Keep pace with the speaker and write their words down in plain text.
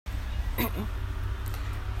Hello,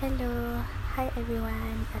 hi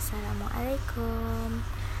everyone. Assalamualaikum.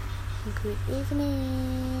 Good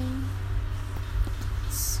evening.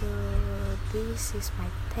 So this is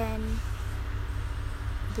my 10.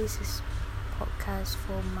 This is podcast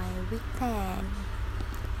for my week 10,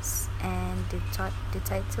 and the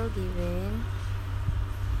title given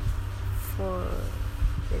for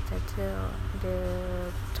the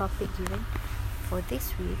topic given for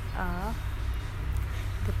this week are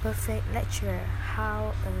the perfect lecturer.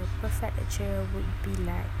 How a perfect lecturer would be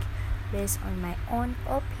like, based on my own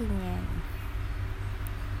opinion.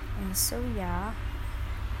 And so yeah,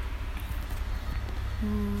 I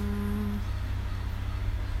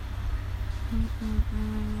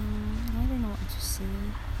don't know what to say.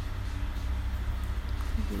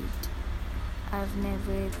 Wait, I've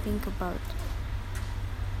never think about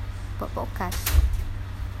podcast.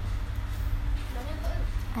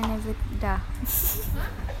 I never dah.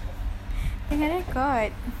 Tengah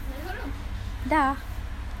rekod. Dah.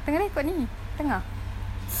 Tengah rekod ni. Tengah.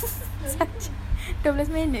 12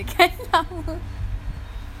 minit kan lama.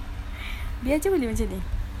 Biar je boleh macam ni.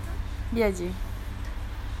 Biar je.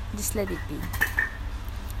 Just let it be.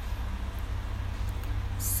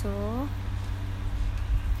 So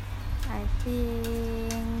I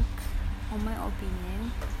think, on my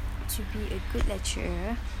opinion, to be a good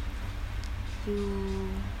lecturer, you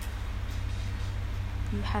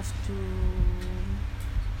have to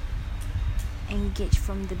engage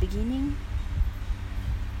from the beginning.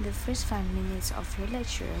 The first 5 minutes of your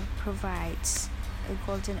lecture provides a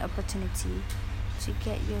golden opportunity to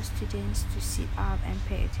get your students to sit up and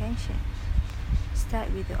pay attention.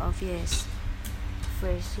 Start with the obvious.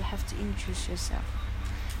 First, you have to introduce yourself.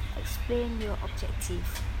 Explain your objective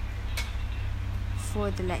for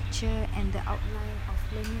the lecture and the outline of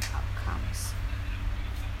learning outcomes.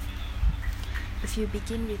 If you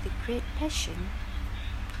begin with a great passion,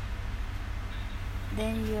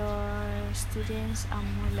 then your students are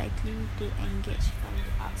more likely to engage from the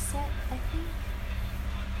outset, I think.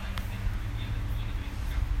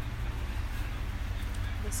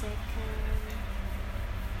 The second,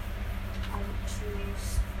 I would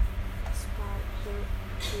choose spark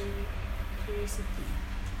curiosity.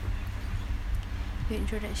 Your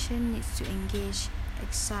introduction needs to engage,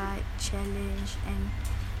 excite, challenge, and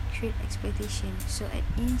create expectation. So add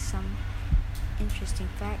in some interesting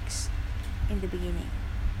facts in the beginning.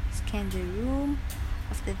 Scan the room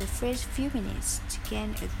after the first few minutes to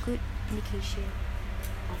gain a good indication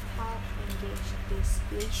of how to engage the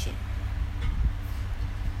situation.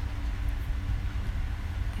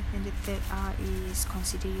 And the third R is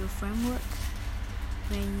consider your framework.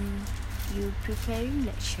 When you preparing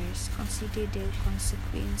lectures, consider the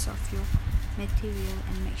consequence of your material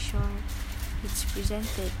and make sure it's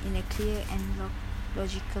presented in a clear and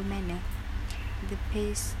logical manner. The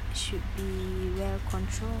pace should be well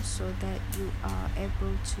controlled so that you are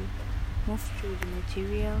able to move through the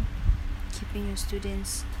material, keeping your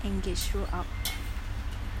students engaged throughout.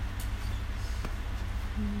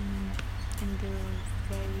 And the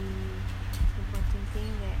very important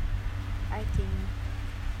thing that I think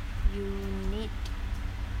you need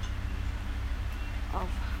of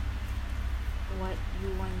what you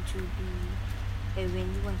want to be,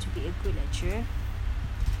 when you want to be a good lecturer,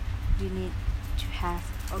 you need to have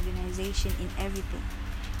organization in everything.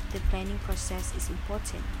 The planning process is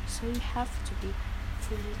important, so you have to be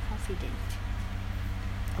fully confident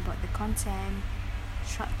about the content,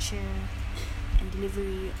 structure, and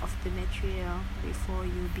delivery of the material before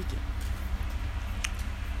you begin.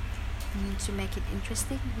 To make it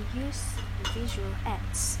interesting, use visual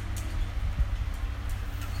aids.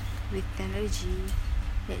 With technology,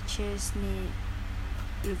 lectures need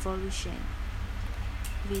revolution.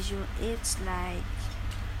 Visual aids like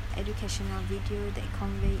educational video that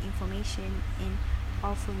convey information in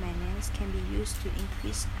powerful manners can be used to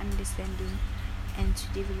increase understanding and to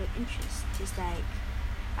develop interest. Just like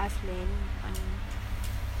I've learned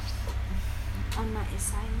on my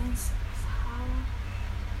assignments, how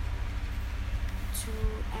to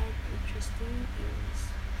add interesting is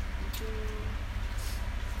to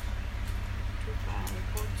buy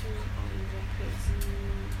cartoon or even crazy.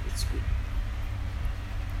 It's good.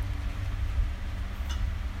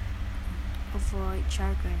 Avoid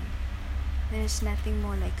jargon. There's nothing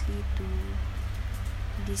more likely to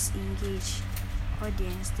disengage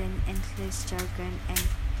audience than endless jargon and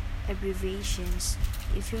abbreviations.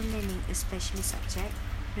 If you're learning a specialist subject,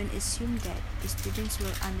 don't assume that the students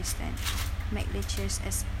will understand. Make lectures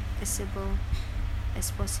as accessible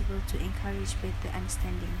as possible to encourage better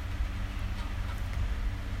understanding.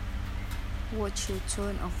 Watch your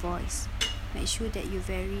tone of voice. Make sure that you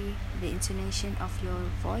vary the intonation of your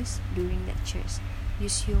voice during lectures.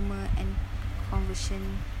 Use humor and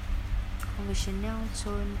conversational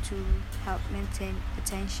tone to help maintain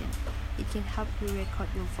attention. It can help you record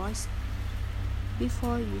your voice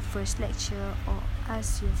before your first lecture or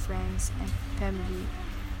ask your friends and family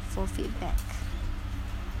for feedback.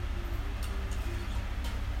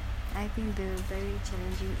 I think the very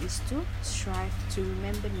challenging is to strive to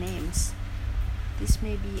remember names. This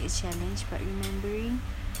may be a challenge, but remembering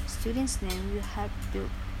students' names will help build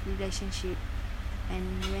relationship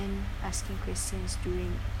and when asking questions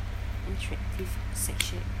during interactive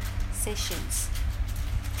sessions.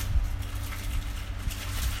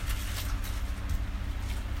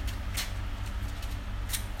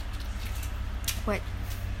 What?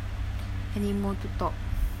 Any more to talk?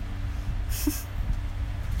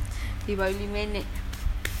 15 minit.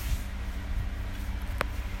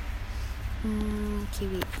 Okay,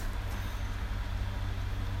 wait.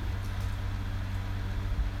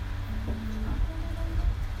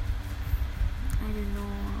 I don't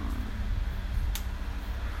know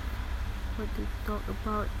what to talk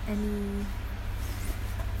about.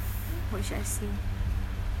 What should I say?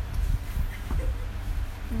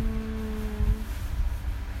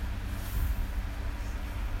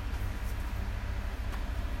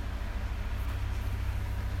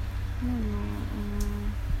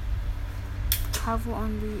 Cover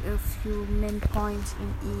only a few main points in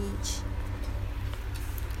each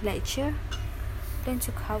lecture. Plan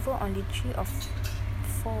to cover only 3 or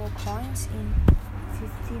 4 points in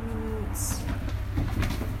 15 minutes.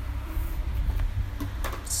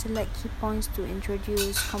 Select key points to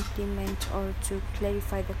introduce, complement, or to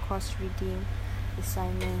clarify the course reading,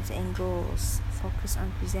 assignments, and goals. Focus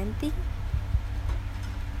on presenting.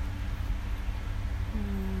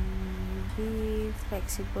 Be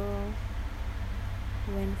flexible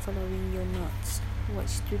when following your notes. Watch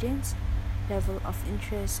students' level of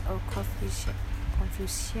interest or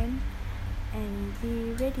confusion and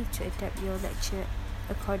be ready to adapt your lecture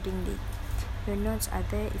accordingly. Your notes are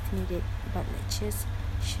there if needed, but lectures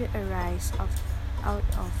should arise out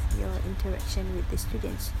of your interaction with the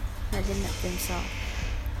students, not the notes themselves.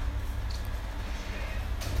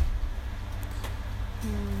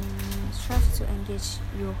 Strive to engage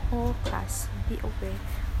your whole class. Be aware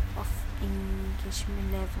of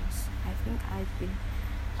engagement levels. I think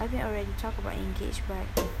I've been already talk about engage, but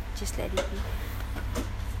just let it be.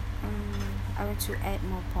 I want to add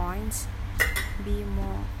more points. Be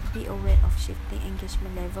aware of shifting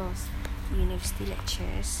engagement levels. University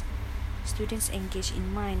lectures, students engage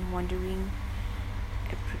in mind wandering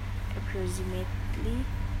approximately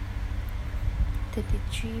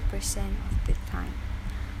 33% of the time.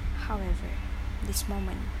 However, this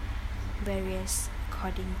moment varies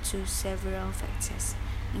according to several factors,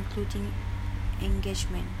 including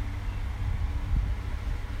engagement.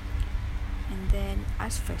 And then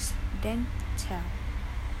ask first, then tell.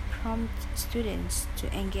 Prompt students to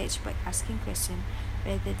engage by asking questions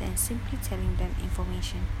rather than simply telling them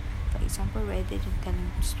information. For example, rather than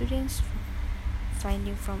telling students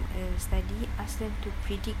finding from a study, ask them to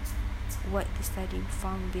predict what the study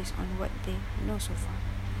found based on what they know so far.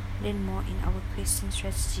 Learn more in our question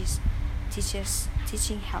strategies.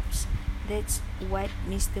 Teaching helps. That's what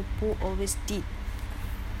Mr. Pooh always did.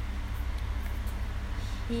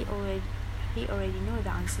 He already know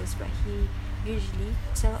the answers, but he usually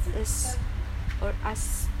tell us or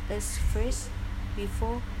ask us first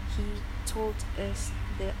before he told us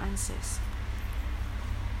the answers.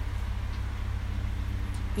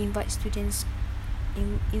 Invite student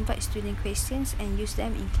questions and use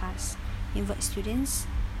them in class. Invite students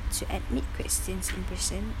to admit questions in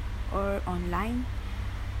person or online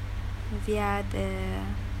via the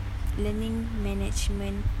learning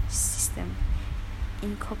management system.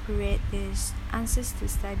 Incorporate the answers to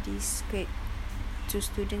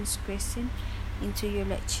students' questions into your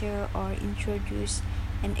lecture or introduce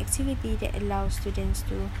an activity that allows students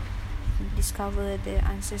to discover the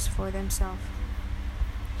answers for themselves.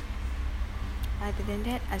 Other than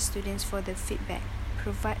that, ask students for the feedback.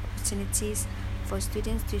 Provide opportunities for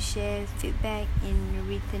students to share feedback in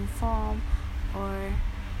written form or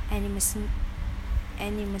anonymously.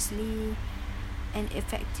 An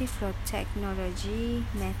effective technology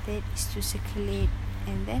method is to circulate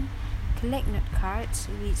and then collect note cards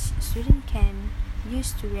which students can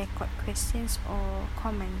use to record questions or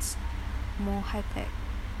comments. More high-tech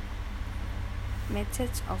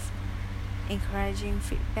methods of encouraging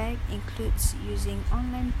feedback includes using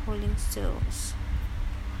online polling tools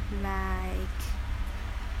like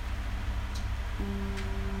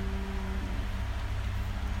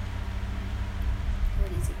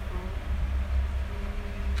what is it called?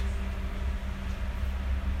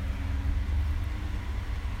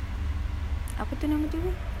 Apa tu nama tu?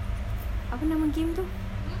 Apa nama game tu?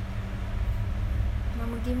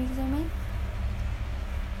 Nama game yang kita main?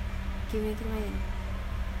 Game yang kita main.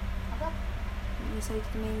 Apa? Misal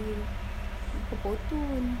kita main game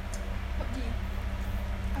Potun PUBG.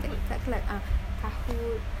 tak kelak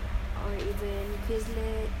Kahoot or even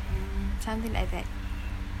Quizlet, something like that.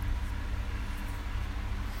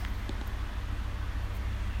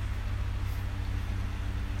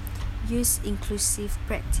 Use inclusive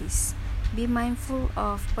practice. Be mindful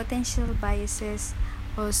of potential biases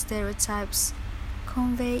or stereotypes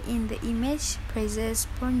conveyed in the image, phrases,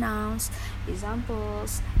 pronouns,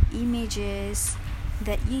 examples, images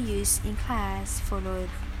that you use in class. Follow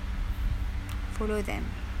them.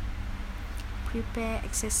 Prepare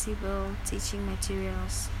accessible teaching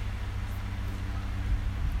materials.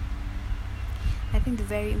 I think the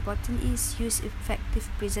very important is use effective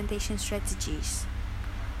presentation strategies.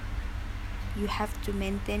 You have to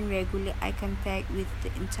maintain regular eye contact with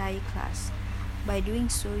the entire class. By doing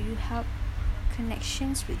so, you help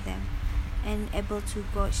connections with them and able to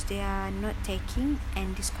gauge their note-taking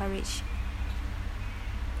and discourage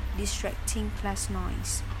distracting class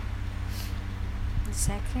noise. The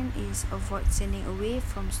second is avoid turning away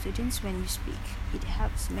from students when you speak. It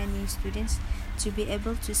helps many students to be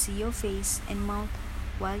able to see your face and mouth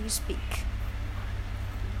while you speak.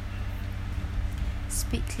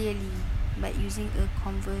 Speak clearly by using a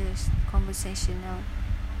conversational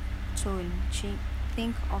tone.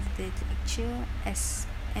 Think of the lecture as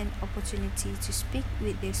an opportunity to speak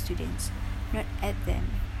with the students, not at them.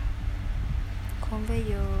 Convey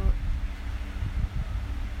your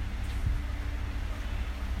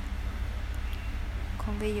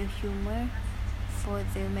humor for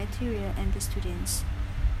the material and the students.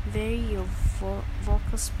 Vary your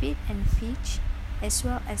vocal speed and pitch, as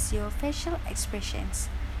well as your facial expressions.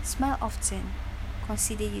 Smile often.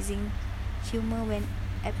 Consider using humor when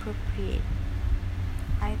appropriate.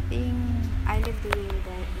 I think I love the way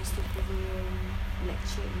that Mr. Pavilion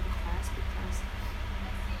lecture in the class because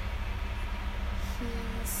he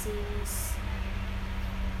seems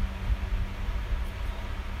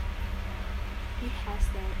he has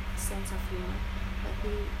that sense of humor, but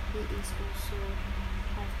he is also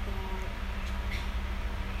have that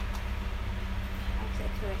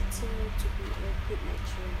character to be a good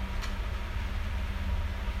lecturer.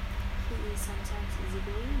 He is sometimes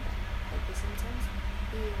easygoing, but at the same time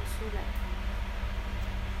he also like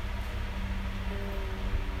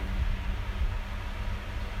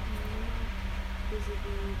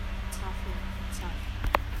easily tough.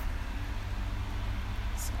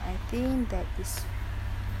 So I think that is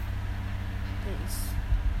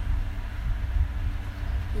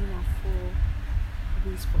enough for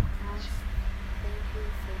this podcast. Thank you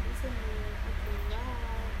for